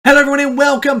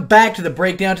Welcome back to the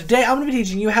breakdown. Today I'm going to be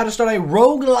teaching you how to start a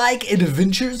Roguelike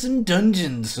Adventures and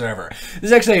Dungeons server. This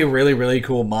is actually a really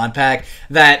cool mod pack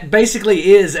that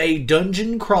basically is a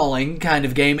dungeon crawling kind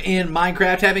of game in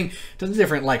Minecraft, having tons of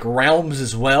different realms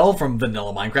as well, from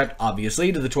vanilla Minecraft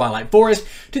obviously to the Twilight Forest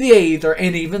to the Aether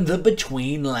and even the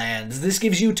Between Lands. This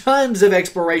gives you tons of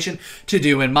exploration to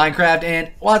do in Minecraft,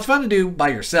 and while it's fun to do by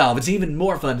yourself, it's even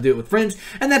more fun to do it with friends,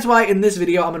 and that's why in this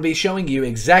video I'm going to be showing you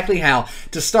exactly how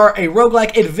to start a Roguelike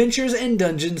Adventures and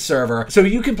Dungeons server so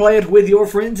you can play it with your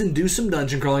friends and do some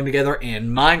dungeon crawling together in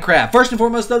Minecraft. First and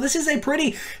foremost though, this is a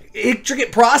pretty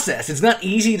intricate process. It's not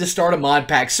easy to start a mod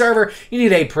pack server. You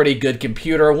need a pretty good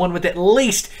computer, one with at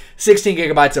least 16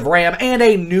 gigabytes of RAM and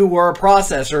a newer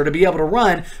processor to be able to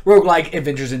run Roguelike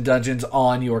Adventures and Dungeons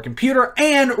on your computer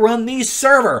and run the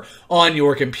server on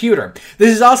your computer.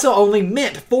 This is also only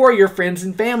meant for your friends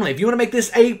and family. If you want to make this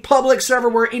a public server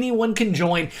where anyone can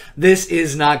join, this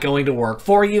is not going to work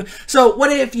for you. So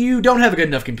what if you don't have a good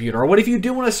enough computer? Or what if you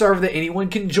do want a server that anyone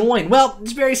can join? Well,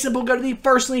 it's very simple. Go to the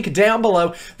first link down below,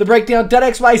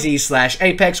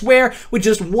 thebreakdown.xyz/apex, where with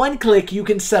just one click you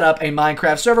can set up a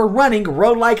Minecraft server running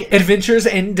Roguelike Adventures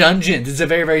and Dungeons. It's a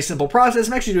very simple process.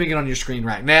 I'm actually doing it on your screen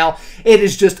right now. It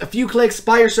is just a few clicks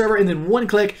by your server and then one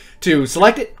click to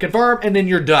select it, confirm, and then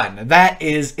you're done. That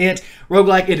is it.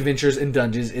 Roguelike Adventures and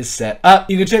Dungeons is set up.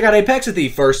 You can check out Apex at the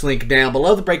first link down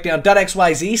below,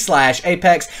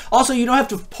 thebreakdown.xyz/apex. Also, you don't have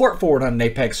to port forward on an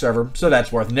Apex server, so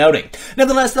that's worth noting.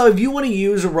 Nevertheless, though, if you want to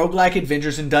use Roguelike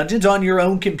Adventures and Dungeons on your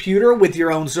own computer with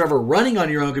your own server running on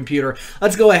your own computer,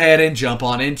 let's go ahead and jump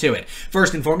on into it.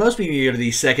 First and foremost, we can go to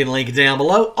the second link down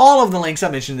below. All of the links I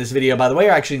mentioned in this video, by the way,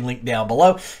 are actually linked down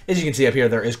below. As you can see up here,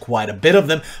 there is quite a bit of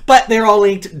them, but they're all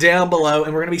linked down below,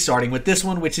 and we're going to be starting with this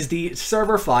one, which is the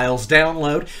server files download.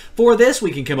 For this,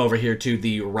 we can come over here to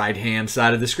the right-hand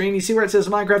side of the screen. You see where it says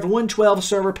Minecraft 112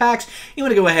 server packs. You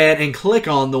want to go ahead and click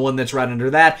on the one that's right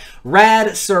under that,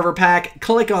 Rad Server Pack.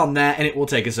 Click on that, and it will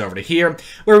take us over to here,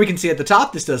 where we can see at the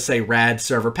top, this does say Rad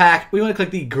Server Pack. We want to click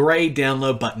the gray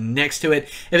download button next to it.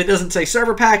 If it doesn't say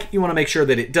server pack, you want to make sure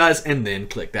that it does, and then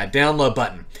click that download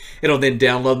button. It'll then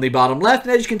download in the bottom left,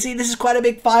 and as you can see, this is quite a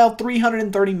big file,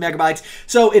 330 megabytes,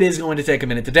 so it is going to take a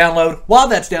minute to download. While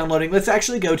that's downloading, let's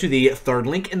actually go to the third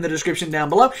link in the description down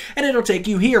below, and it'll take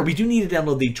you here. We do need to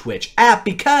download the Twitch app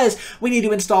because we need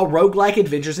to install Roguelike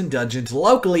Adventures and Dungeons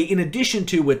locally in addition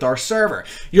to with our server.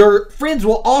 Your friends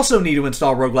will also need to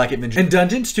install Roguelike Adventures and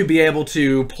Dungeons to be able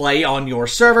to play on your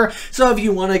server, so if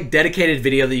you want a dedicated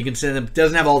video that you can send them,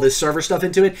 doesn't have all this server stuff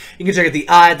into it, you can check out the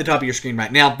eye at the top of your screen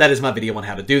right now. That is my video on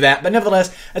how to do that. But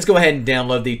nevertheless, let's go ahead and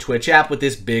download the Twitch app with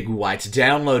this big white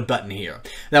download button here.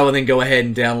 That will then go ahead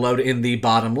and download in the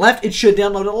bottom left. It should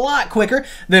download a lot quicker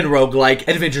than Roguelike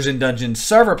Adventures and Dungeons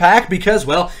server pack because,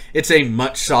 well, it's a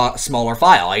much smaller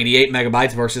file, 88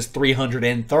 megabytes versus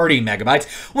 330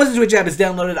 megabytes. Once the Twitch app is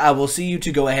downloaded, I will see you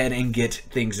to go ahead and get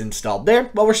things installed there,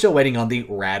 but we're still waiting on the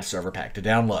Rad server pack to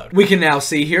download. We can now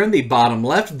see here in the bottom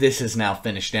left, this is now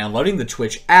finished downloading, the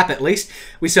Twitch app at least.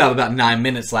 We still have about 9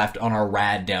 minutes left on our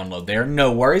Rad download there.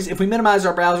 No worries. If we minimize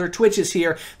our browser, Twitch is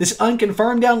here. This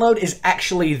unconfirmed download is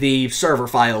actually the server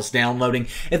files downloading.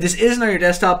 If this isn't on your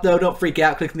desktop though, don't freak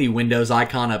out. Click the Windows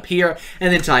icon up here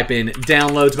and then type in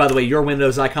downloads. By the way, your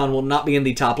Windows icon will not be in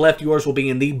the top left. Yours will be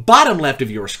in the bottom left of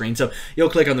your screen. So you'll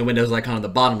click on the Windows icon on the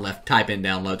bottom left, type in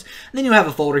downloads. And then you'll have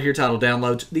a folder here titled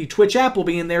downloads. The Twitch app will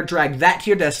be in there. Drag that to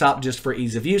your desktop just for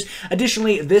ease of use.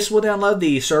 Additionally, this will download.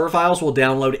 The server files will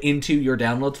download into your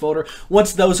downloads folder.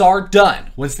 Once those are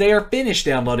done, once they are finished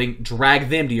downloading, drag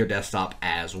them to your desktop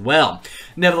as well.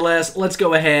 Nevertheless, let's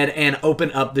go ahead and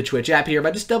open up the Twitch app here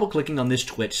by just double clicking on this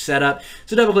Twitch setup.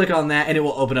 So double click on that and it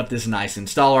will open up this nice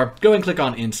installer. Go and click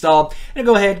on install and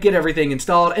go ahead, get everything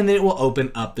installed, and then it will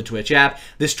open up the Twitch app.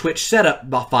 This Twitch setup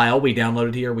file we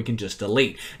downloaded here, we can just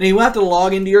delete. Now you will have to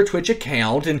log into your Twitch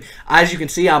account, and as you can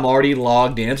see, I'm already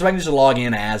logged in, so I can just log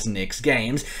in as Nick's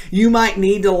Games. You might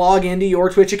need to log into your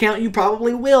Twitch account. You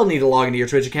probably will need to log into your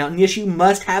Twitch account, and yes, you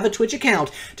must have a Twitch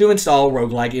account to install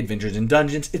Roguelike Adventures and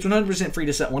Dungeons. It's 100% free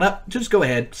to set one up. Just go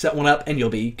ahead, set one up, and you'll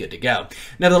be good to go.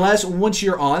 Nevertheless, once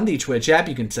you're on the Twitch app,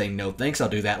 you can say no thanks, I'll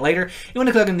do that later. You want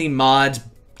to click on the mods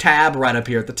tab right up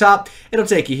here at the top. It'll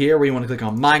take you here where you want to click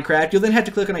on Minecraft. You'll then have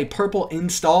to click on a purple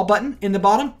install button in the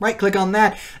bottom. Right click on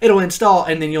that. It'll install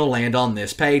and then you'll land on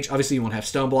this page. Obviously you won't have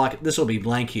stone block. This will be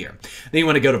blank here. Then you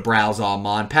want to go to browse all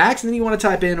mod packs and then you want to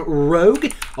type in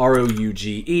Rogue,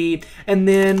 R-O-U-G-E, and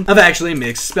then I've actually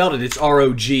misspelled it. It's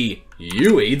R-O-G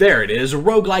Yui, there it is,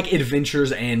 Roguelike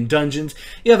Adventures and Dungeons.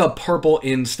 You have a purple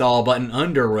install button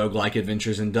under Roguelike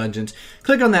Adventures and Dungeons.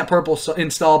 Click on that purple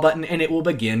install button and it will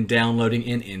begin downloading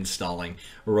and installing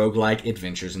Roguelike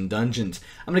Adventures and Dungeons.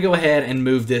 I'm going to go ahead and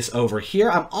move this over here.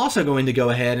 I'm also going to go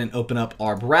ahead and open up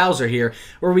our browser here,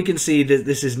 where we can see that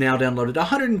this is now downloaded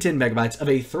 110 megabytes of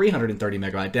a 330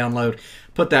 megabyte download.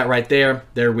 Put that right there.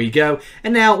 There we go.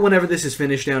 And now, whenever this is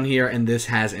finished down here, and this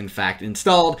has in fact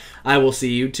installed, I will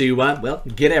see you to, well,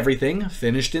 get everything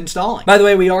finished installing. By the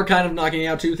way, we are kind of knocking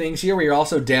out two things here. We are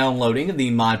also downloading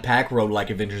the mod pack Roguelike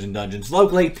Adventures and Dungeons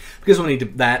locally, because we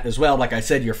need that as well. Like I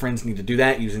said, your friends need to do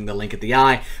that using the link at the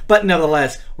eye. But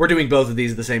nevertheless, we're doing both of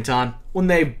these at the same time. When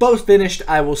they've both finished,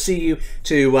 I will see you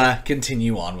to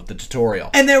continue on with the tutorial.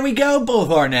 And there we go.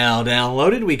 Both are now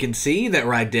downloaded. We can see that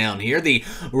right down here, the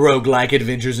Roguelike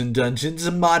Adventures and Dungeons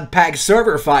mod pack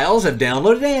server files have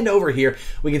downloaded. And over here,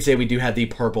 we can say we do have the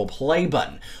purple play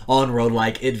button on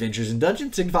Roguelike Adventures and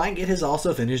Dungeons. Signifying it has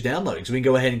also finished downloading. So we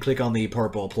can go ahead and click on the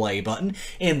purple play button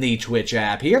in the Twitch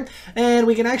app here. And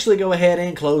we can actually go ahead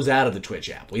and close out of the Twitch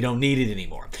app. We don't need it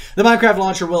anymore. The Minecraft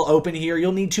launcher will open here.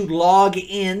 You'll need to log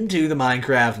into the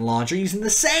Minecraft launcher using the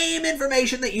same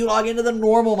information that you log into the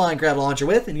normal Minecraft launcher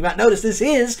with, and you might notice this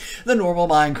is the normal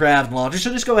Minecraft launcher, so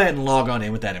just go ahead and log on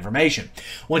in with that information.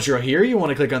 Once you're here, you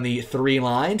want to click on the three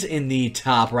lines in the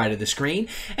top right of the screen,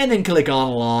 and then click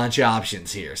on Launch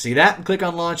Options here. See that? Click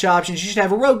on Launch Options. You should have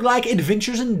Roguelike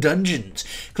Adventures and Dungeons.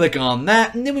 Click on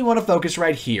that, and then we want to focus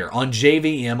right here on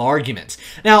Jvm Arguments.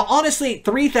 Now, honestly,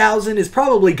 3000 is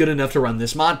probably good enough to run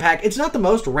this mod pack. It's not the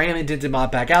most RAM-intensive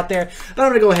mod pack out there, but I'm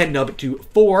going to go ahead and up it to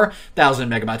 4,000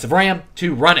 megabytes of RAM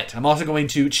to run it. I'm also going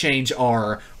to change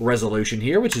our resolution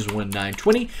here, which is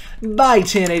 1920 by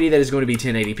 1080. That is going to be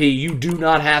 1080p. You do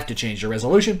not have to change your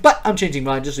resolution, but I'm changing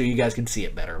mine just so you guys can see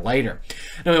it better later.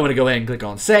 Now we want to go ahead and click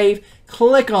on Save,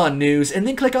 click on News, and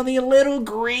then click on the little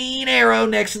green arrow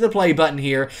next to the play button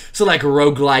here. Select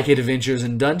Roguelike Adventures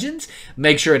and Dungeons.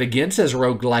 Make sure it again says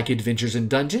Roguelike Adventures and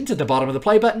Dungeons at the bottom of the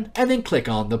play button, and then click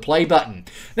on the play button.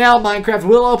 Now, Minecraft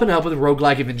will open up with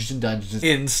Roguelike Adventures and Dungeons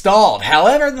installed.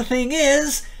 However, the thing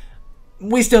is,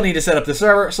 we still need to set up the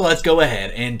server, so let's go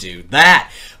ahead and do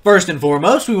that. First and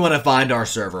foremost, we want to find our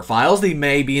server files. They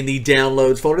may be in the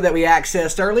downloads folder that we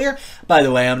accessed earlier. By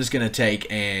the way, I'm just going to take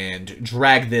and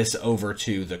drag this over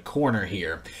to the corner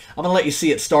here. I'm going to let you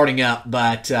see it starting up,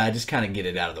 but just kind of get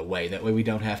it out of the way. That way we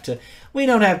don't have to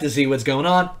see what's going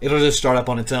on. It'll just start up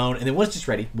on its own, and then once it's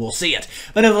ready, we'll see it.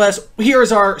 But nevertheless,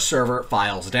 here's our server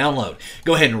files download.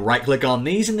 Go ahead and right-click on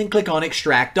these, and then click on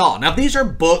Extract All. Now, if these are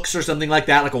books or something like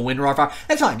that, like a WinRAR file,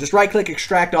 that's fine. Just right-click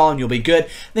Extract All, and you'll be good.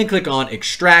 Then click on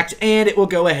Extract, and it will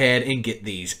go ahead and get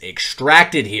these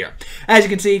extracted here. As you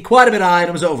can see, quite a bit of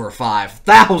items, over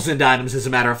 5,000 items as a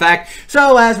matter of fact.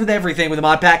 So as with everything with the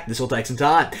mod pack, this will take some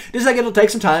time. Just like it'll take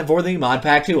some time for the mod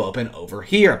pack to open over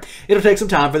here. It'll take some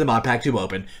time for the mod pack to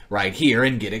open right here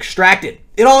and get extracted.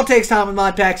 It all takes time with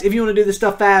mod packs. If you want to do this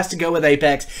stuff fast, go with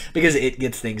Apex because it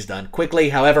gets things done quickly.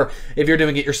 However, if you're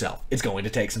doing it yourself, it's going to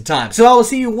take some time. So I will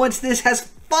see you once this has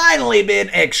finally been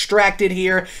extracted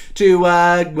here to,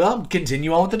 well,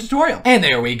 continue on with the tutorial. And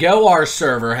there we go. Our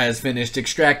server has finished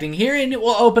extracting here, and it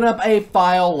will open up a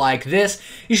file like this.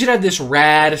 You should have this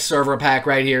rad server pack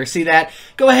right here. See that?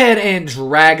 Go ahead and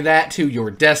drag that to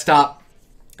your desktop.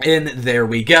 And there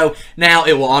we go. Now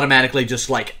it will automatically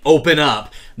just like open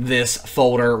up this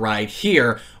folder right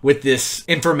here with this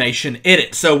information in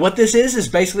it. So what this is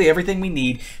basically everything we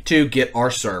need to get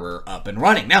our server up and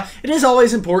running. Now, it is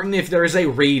always important if there is a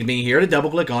README here to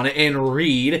double click on it and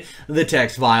read the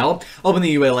text file. Open the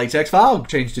ULA text file,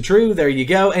 change to true, there you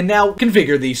go. And now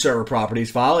configure the server properties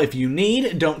file if you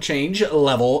need. Don't change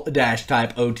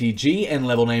level-type OTG and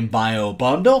level name bio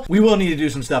bundle. We will need to do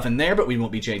some stuff in there, but we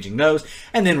won't be changing those.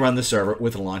 And then run the server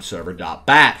with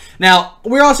launchserver.bat. Now,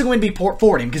 we're also going to be port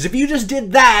forwarding, because if you just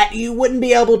did that, you wouldn't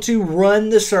be able to run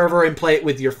the server and play it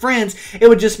with your friends. It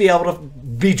would just be able to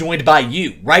be joined by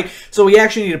you, right? So we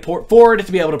actually need to port forward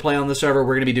to be able to play on the server.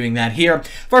 We're going to be doing that here.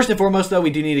 First and foremost, though, we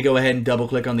do need to go ahead and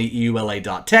double-click on the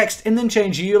EULA.text and then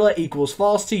change EULA equals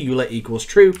false to EULA equals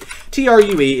true.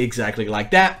 TRUE, exactly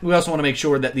like that. We also want to make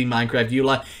sure that the Minecraft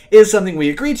EULA is something we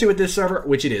agree to with this server,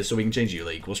 which it is, so we can change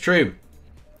EULA equals true.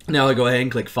 Now I'll go ahead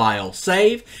and click File,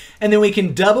 Save, and then we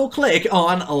can double-click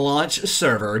on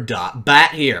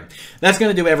launchserver.bat here. That's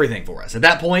going to do everything for us. At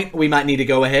that point, we might need to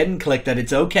go ahead and click that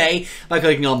it's okay by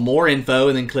clicking on More Info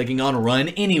and then clicking on Run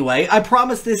Anyway. I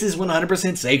promise this is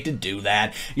 100% safe to do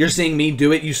that. You're seeing me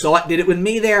do it. You saw it, did it with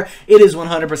me there. It is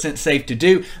 100% safe to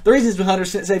do. The reason it's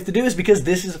 100% safe to do is because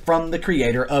this is from the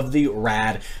creator of the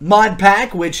RAD mod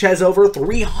pack, which has over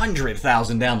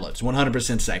 300,000 downloads.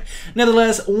 100% safe.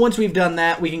 Nevertheless, once we've done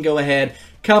that, we can go ahead,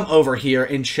 come over here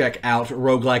and check out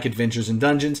Roguelike Adventures and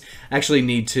Dungeons. I actually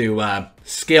need to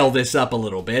scale this up a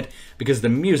little bit because the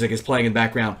music is playing in the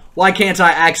background. Why can't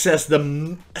I access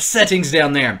the settings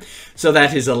down there? So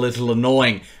that is a little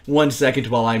annoying. 1 second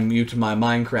while I mute my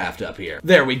Minecraft up here.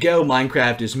 There we go.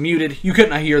 Minecraft is muted. You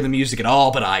couldn't hear the music at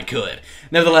all, but I could.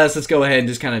 Nevertheless, let's go ahead and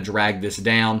just kind of drag this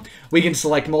down. We can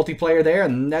select multiplayer there,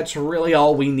 and that's really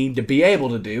all we need to be able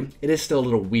to do. It is still a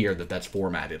little weird that that's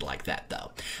formatted like that,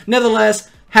 though.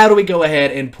 Nevertheless, how do we go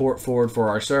ahead and port forward for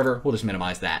our server? We'll just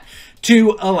minimize that.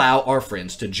 To allow our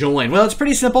friends to join. Well, it's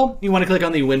pretty simple. You want to click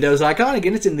on the Windows icon.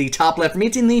 Again, it's in the top left for me.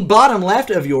 It's in the bottom left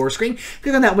of your screen.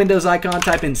 Click on that Windows icon,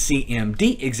 type in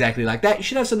CMD, exactly like that. You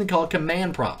should have something called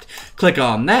Command Prompt. Click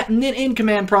on that, and then in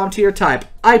Command Prompt here, type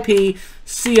IP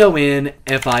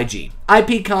CONFIG.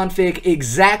 ipconfig,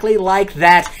 exactly like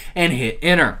that, and hit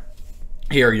Enter.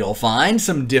 Here you'll find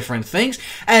some different things.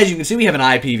 As you can see, we have an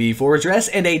IPv4 address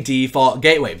and a default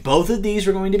gateway. Both of these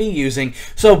we're going to be using,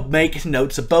 so make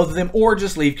notes of both of them or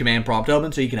just leave Command Prompt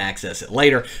open so you can access it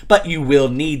later, but you will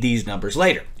need these numbers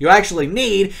later. You actually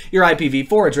need your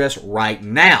IPv4 address right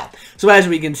now. So as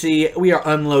we can see, we are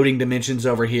unloading dimensions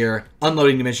over here.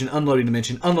 Unloading dimension, unloading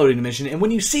dimension, unloading dimension, and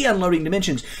when you see unloading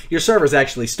dimensions, your server's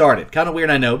actually started. Kind of weird,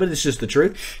 I know, but it's just the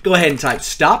truth. Go ahead and type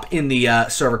stop in the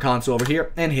server console over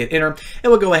here and hit Enter.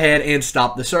 And we'll go ahead and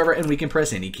stop the server, and we can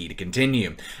press any key to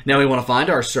continue. Now we want to find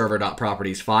our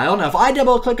server.properties file. Now if I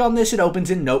double click on this, it opens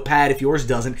in Notepad. If yours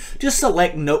doesn't, just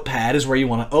select Notepad is where you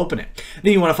want to open it.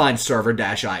 Then you want to find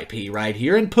server-IP right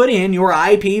here and put in your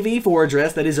IPv4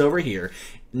 address that is over here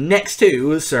next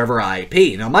to server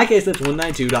IP. Now in my case, that's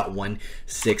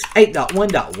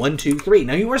 192.168.1.123.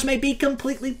 Now yours may be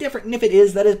completely different, and if it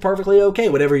is, that is perfectly okay.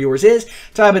 Whatever yours is,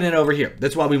 type it in over here.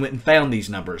 That's why we went and found these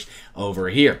numbers over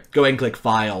here. Go ahead and click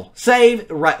File,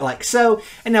 Save, right like so,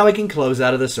 and now we can close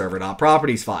out of the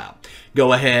server.properties file.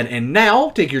 Go ahead and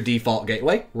now take your default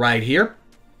gateway right here.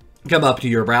 Come up to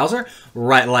your browser,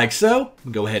 right like so.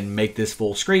 Go ahead and make this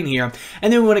full screen here.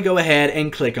 And then we want to go ahead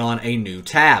and click on a new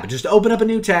tab. Just open up a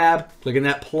new tab, click on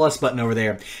that plus button over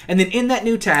there. And then in that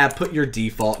new tab, put your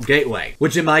default gateway,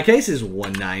 which in my case is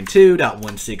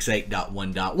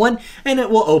 192.168.1.1. And it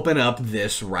will open up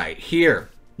this right here.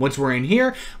 Once we're in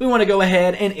here, we want to go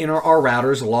ahead and enter our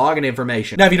router's login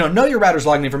information. Now, if you don't know your router's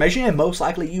login information, and most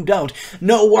likely you don't,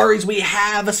 no worries. We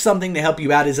have something to help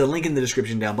you out. There's a link in the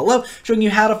description down below showing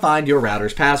you how to find your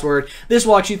router's password. This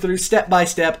walks you through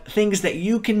step-by-step things that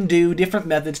you can do, different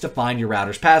methods to find your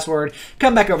router's password.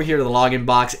 Come back over here to the login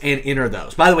box and enter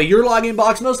those. By the way, your login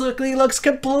box most likely looks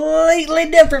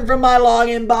completely different from my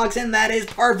login box, and that is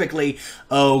perfectly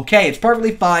okay. It's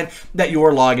perfectly fine that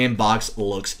your login box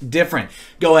looks different.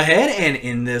 Go ahead and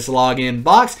in this login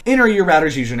box, enter your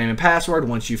router's username and password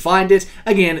once you find it.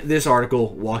 Again, this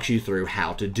article walks you through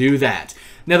how to do that.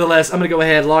 Nevertheless, I'm going to go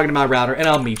ahead, log into my router, and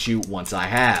I'll meet you once I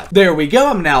have. There we go.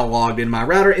 I'm now logged in my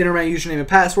router, enter my username and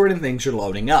password, and things are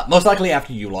loading up. Most likely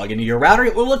after you log into your router,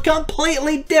 it will look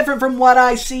completely different from what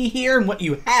I see here and what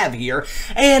you have here,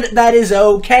 and that is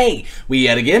okay. We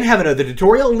yet again have another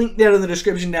tutorial linked down in the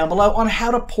description down below on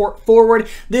how to port forward.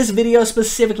 This video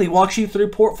specifically walks you through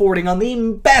port forwarding on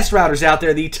the best routers out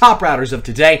there, the top routers of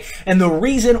today, and the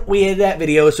reason we did that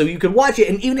video is so you could watch it,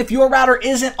 and even if your router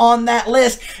isn't on that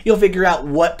list, you'll figure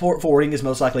out what port forwarding is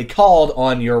most likely called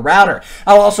on your router.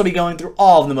 I'll also be going through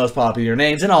all of the most popular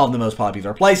names and all of the most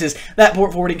popular places that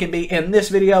port forwarding can be in this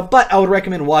video, but I would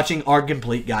recommend watching our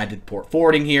complete guide to port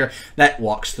forwarding here that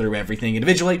walks through everything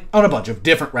individually on a bunch of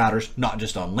different routers, not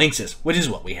just on Linksys, which is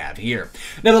what we have here.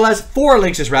 Nevertheless, for a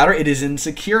Linksys router, it is in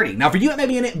security. Now for you, it may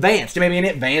be in advanced. It may be in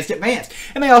advanced. It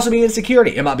may also be in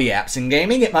security. It might be apps and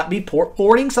gaming. It might be port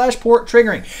forwarding / port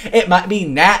triggering. It might be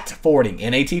NAT forwarding,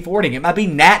 NAT forwarding. It might be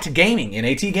NAT gaming,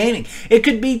 NAT gaming. It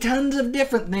could be tons of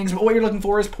different things, but what you're looking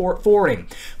for is port forwarding.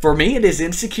 For me, it is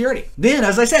in security. Then,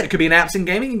 as I said, it could be in apps and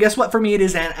gaming, and guess what? For me, it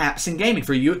is in apps and gaming.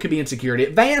 For you, it could be in security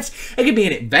advanced. It could be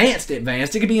in advanced. It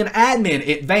could be in admin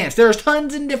advanced. There's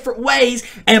tons of different ways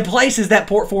and places that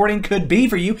port forwarding could be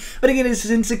for you, but again, it's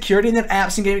in security and then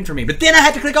apps and gaming for me. But then I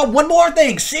have to click on one more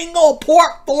thing, single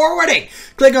port forwarding.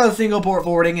 Click on single port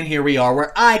forwarding, and here we are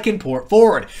where I can port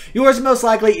forward. Yours most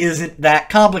likely isn't that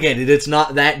complicated. It's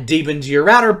not that deep into your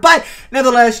router, but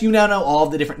nevertheless, you now know all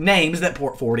the different names that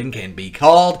port forwarding can be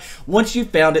called. Once you've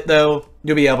found it, though,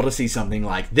 you'll be able to see something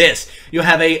like this. You'll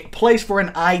have a place for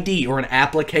an ID or an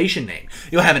application name.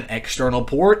 You'll have an external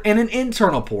port and an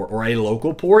internal port, or a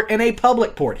local port and a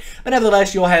public port. But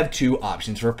nevertheless, you'll have two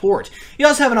options for ports. You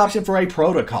also have an option for a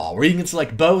protocol, where you can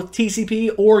select both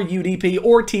TCP or UDP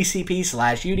or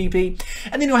TCP/UDP.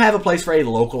 And then you'll have a place for a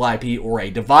local IP or a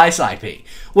device IP.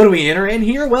 What do we enter in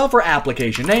here? Well, for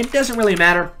application name, doesn't really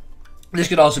matter. This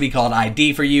could also be called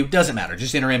ID for you. Doesn't matter.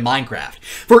 Just enter in Minecraft.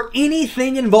 For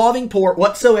anything involving port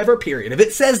whatsoever, period, if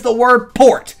it says the word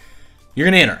port, you're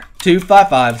going to enter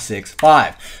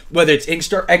 25565. Whether it's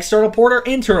external port or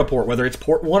internal port, whether it's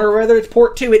port 1 or whether it's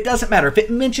port 2, it doesn't matter. If it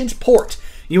mentions port,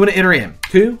 you want to enter in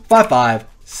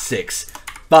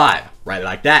 25565. Right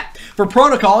like that. For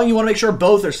protocol, you want to make sure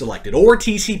both are selected, or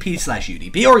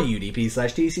TCP/UDP or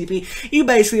UDP/TCP. You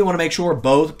basically want to make sure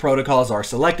both protocols are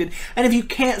selected, and if you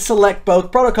can't select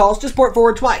both protocols, just port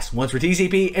forward twice, once for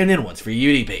TCP and then once for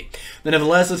UDP. But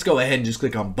nevertheless, let's go ahead and just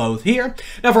click on both here.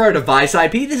 Now for our device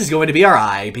IP, this is going to be our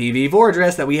IPv4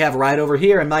 address that we have right over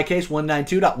here. In my case,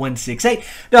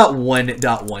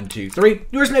 192.168.1.123.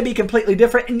 Yours may be completely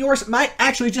different, and yours might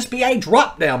actually just be a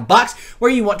drop-down box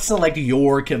where you want to select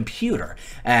your computer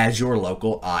as your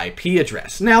local IP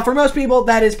address. Now, for most people,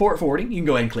 that is port forwarding. You can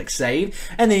go ahead and click Save,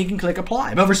 and then you can click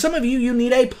Apply. But for some of you, you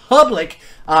need a public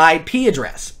IP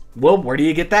address. Well, where do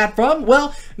you get that from?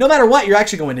 Well, no matter what, you're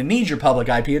actually going to need your public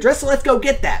IP address, so let's go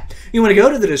get that. You want to go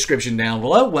to the description down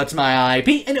below, what's my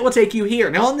IP, and it will take you here.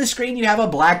 Now, on this screen, you have a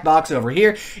black box over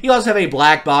here. You also have a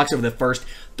black box over the first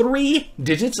 3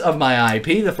 digits of my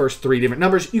IP, the first 3 different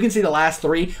numbers. You can see the last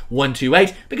 3,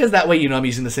 128, because that way you know I'm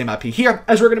using the same IP here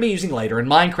as we're going to be using later in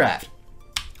Minecraft.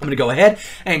 I'm going to go ahead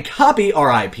and copy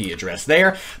our IP address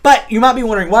there, but you might be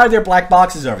wondering, why are there black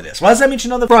boxes over this? Well, as I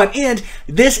mentioned on the front end,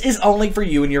 this is only for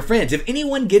you and your friends. If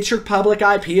anyone gets your public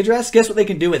IP address, guess what they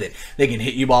can do with it? They can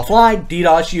hit you offline,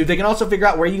 DDoS you. They can also figure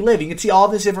out where you live. You can see all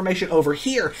this information over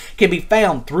here can be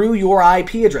found through your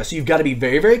IP address. So you've got to be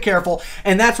very, very careful,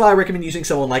 and that's why I recommend using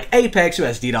someone like Apex, who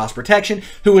has DDoS protection,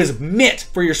 who is meant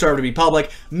for your server to be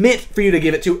public, meant for you to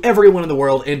give it to everyone in the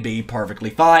world and be perfectly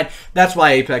fine. That's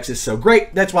why Apex is so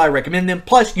great. That's why I recommend them.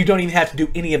 Plus, you don't even have to do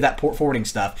any of that port forwarding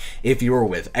stuff if you're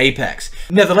with Apex.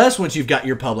 Nevertheless, once you've got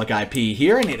your public IP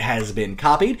here and it has been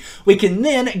copied, we can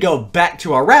then go back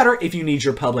to our router. If you need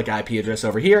your public IP address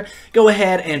over here, go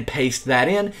ahead and paste that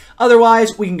in.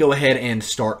 Otherwise, we can go ahead and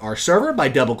start our server by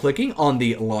double-clicking on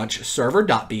the launch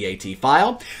server.bat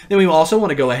file. Then we also want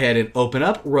to go ahead and open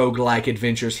up Roguelike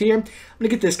Adventures here. I'm going to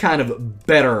get this kind of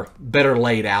better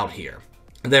laid out here.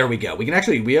 There we go. We can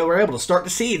actually, we're able to start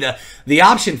to see the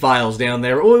option files down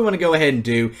there. What we want to go ahead and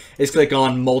do is click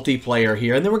on multiplayer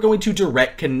here, and then we're going to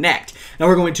direct connect. Now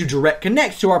we're going to direct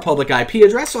connect to our public IP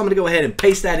address, so I'm going to go ahead and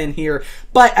paste that in here.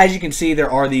 But as you can see,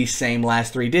 there are the same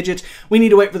last 3 digits. We need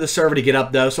to wait for the server to get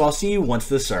up though, so I'll see you once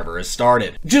the server is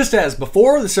started. Just as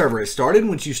before the server is started,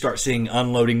 once you start seeing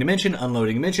unloading dimension,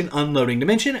 unloading dimension, unloading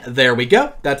dimension, there we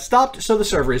go. That stopped, so the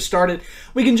server is started.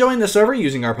 We can join the server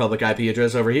using our public IP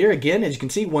address over here. Again, as you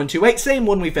can see, 128, same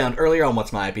one we found earlier on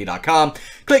whatsmyip.com.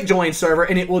 Click join server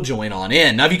and it will join on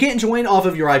in. Now if you can't join off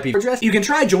of your IP address, you can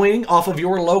try joining off of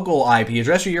your local IP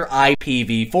address or your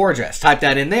IPv4 address. Type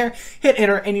that in there, hit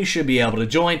enter, and you should be able to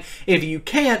join. If you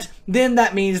can't, then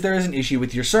that means there is an issue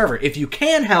with your server. If you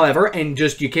can, however, and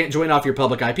just you can't join off your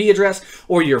public IP address,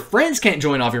 or your friends can't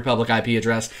join off your public IP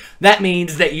address, that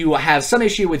means that you have some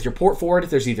issue with your port forward.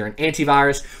 There's either an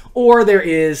antivirus or there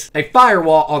is a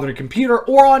firewall on your computer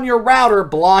or on your router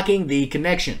blocking the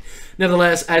connection.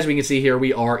 Nevertheless, as we can see here,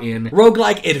 we are in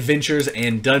Roguelike Adventures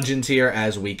and Dungeons here.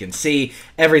 As we can see,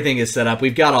 everything is set up.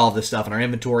 We've got all this stuff in our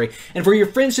inventory. And for your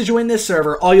friends to join this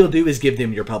server, all you'll do is give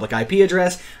them your public IP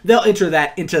address. They'll enter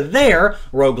that into their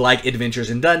Roguelike Adventures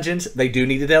and Dungeons. They do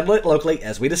need to download it locally,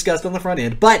 as we discussed on the front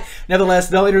end. But nevertheless,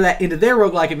 they'll enter that into their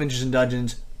Roguelike Adventures and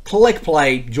Dungeons. Click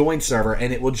play, join server,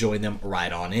 and it will join them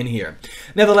right on in here.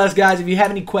 Nevertheless, guys, if you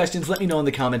have any questions, let me know in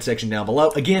the comment section down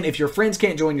below. Again, if your friends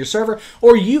can't join your server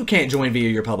or you can't join via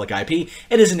your public IP,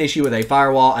 it is an issue with a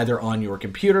firewall either on your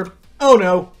computer, oh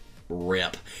no,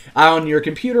 RIP, on your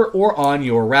computer or on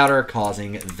your router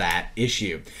causing that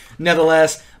issue.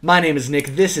 Nevertheless, my name is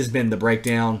Nick. This has been The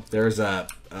Breakdown. There's a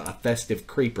festive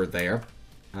creeper there.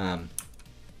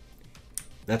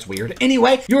 That's weird.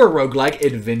 Anyway, your Roguelike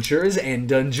Adventures and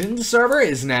Dungeons server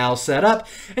is now set up.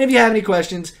 And if you have any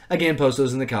questions, again, post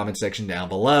those in the comment section down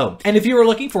below. And if you are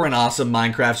looking for an awesome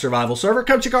Minecraft survival server,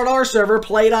 come check out our server,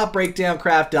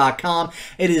 play.breakdowncraft.com.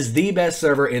 It is the best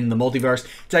server in the multiverse.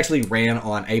 It's actually ran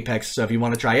on Apex, so if you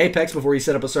want to try Apex before you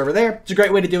set up a server there, it's a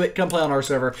great way to do it. Come play on our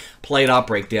server,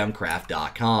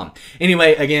 play.breakdowncraft.com.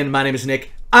 Anyway, again, my name is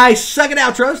Nick. I suck at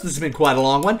outros. This has been quite a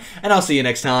long one, and I'll see you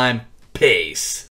next time. Peace.